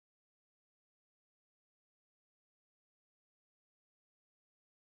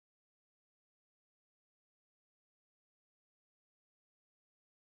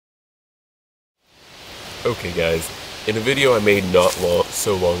Okay guys, in a video I made not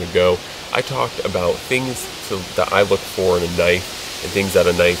so long ago, I talked about things that I look for in a knife and things that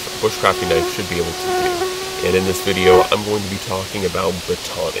a bushcrafting knife should be able to do. And in this video, I'm going to be talking about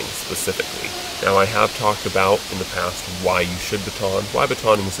batoning specifically. Now I have talked about in the past why you should baton, why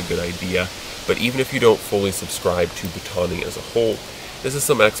batoning is a good idea, but even if you don't fully subscribe to batoning as a whole, this is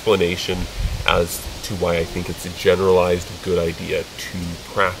some explanation as to why I think it's a generalized good idea to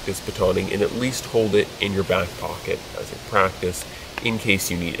practice batoning and at least hold it in your back pocket as a practice in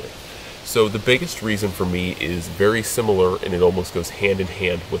case you need it. So the biggest reason for me is very similar, and it almost goes hand in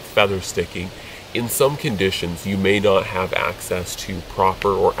hand with feather sticking. In some conditions you may not have access to proper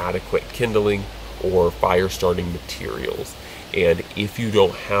or adequate kindling or fire starting materials. And if you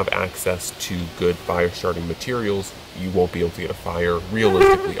don't have access to good fire starting materials, you won't be able to get a fire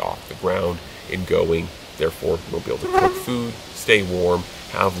realistically off the ground and going. Therefore, you won't be able to cook food, stay warm,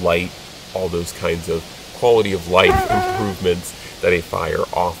 have light, all those kinds of quality of life improvements that a fire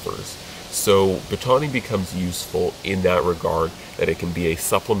offers. So batoning becomes useful in that regard, that it can be a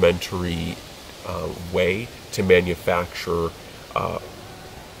supplementary way to manufacture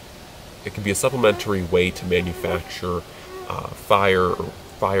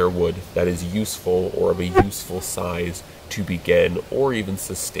firewood that is useful or of a useful size to begin or even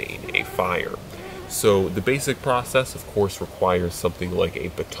sustain a fire. So the basic process, of course, requires something like a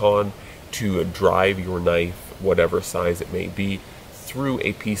baton to drive your knife, whatever size it may be, through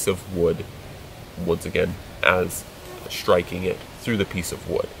a piece of wood, once again, as striking it through the piece of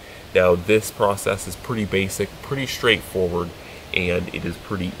wood. Now this process is pretty basic, pretty straightforward, and it is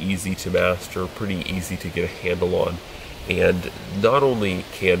pretty easy to master, pretty easy to get a handle on. And not only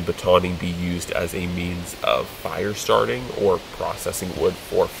can batoning be used as a means of fire starting or processing wood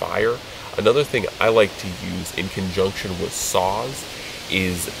for fire, another thing I like to use in conjunction with saws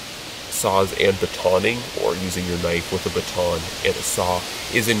and batoning, or using your knife with a baton and a saw,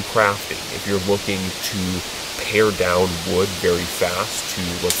 is in crafting. If you're looking to pare down wood very fast to,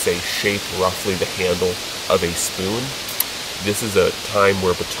 let's say, shape roughly the handle of a spoon, this is a time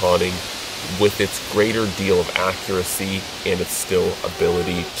where batoning, with its greater deal of accuracy and its still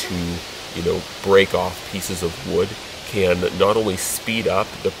ability to, break off pieces of wood, can not only speed up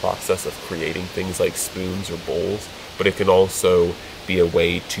the process of creating things like spoons or bowls, but it can also be a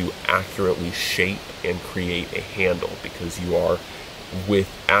way to accurately shape and create a handle, because you are, with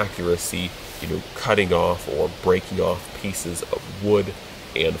accuracy, cutting off or breaking off pieces of wood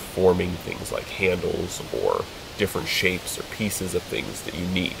and forming things like handles or different shapes or pieces of things that you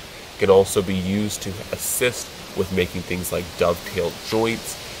need. Can also be used to assist with making things like dovetailed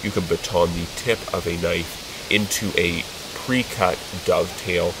joints. You can baton the tip of a knife into a pre-cut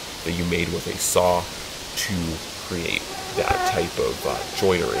dovetail that you made with a saw to create that type of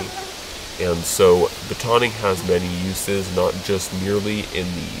joinery. And so batoning has many uses, not just merely in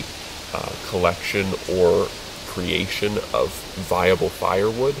the collection or creation of viable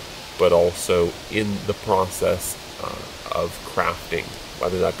firewood, but also in the process of crafting,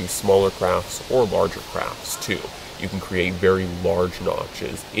 whether that be smaller crafts or larger crafts too. You can create very large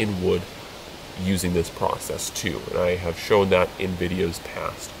notches in wood using this process too, and I have shown that in videos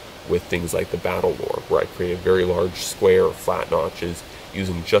past with things like the Baton, where I created very large square or flat notches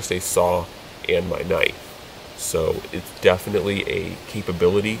using just a saw and my knife. So it's definitely a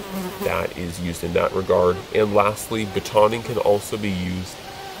capability that is used in that regard. And lastly, batoning can also be used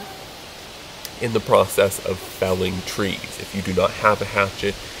in the process of felling trees. If you do not have a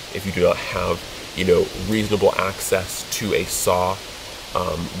hatchet, if you do not have, reasonable access to a saw,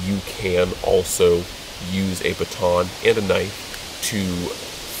 you can also use a baton and a knife to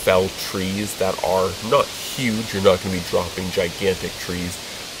fell trees that are not huge. You're not going to be dropping gigantic trees,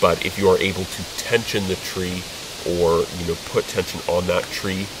 but if you are able to tension the tree, or put tension on that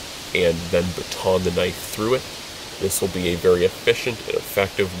tree and then baton the knife through it, this will be a very efficient and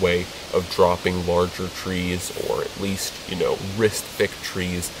effective way of dropping larger trees, or at least, wrist-thick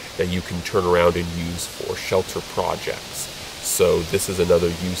trees that you can turn around and use for shelter projects. So this is another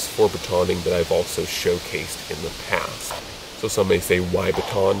use for batoning that I've also showcased in the past. So some may say, why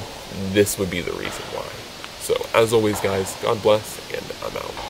baton? This would be the reason why. So as always guys, God bless, and I'm out.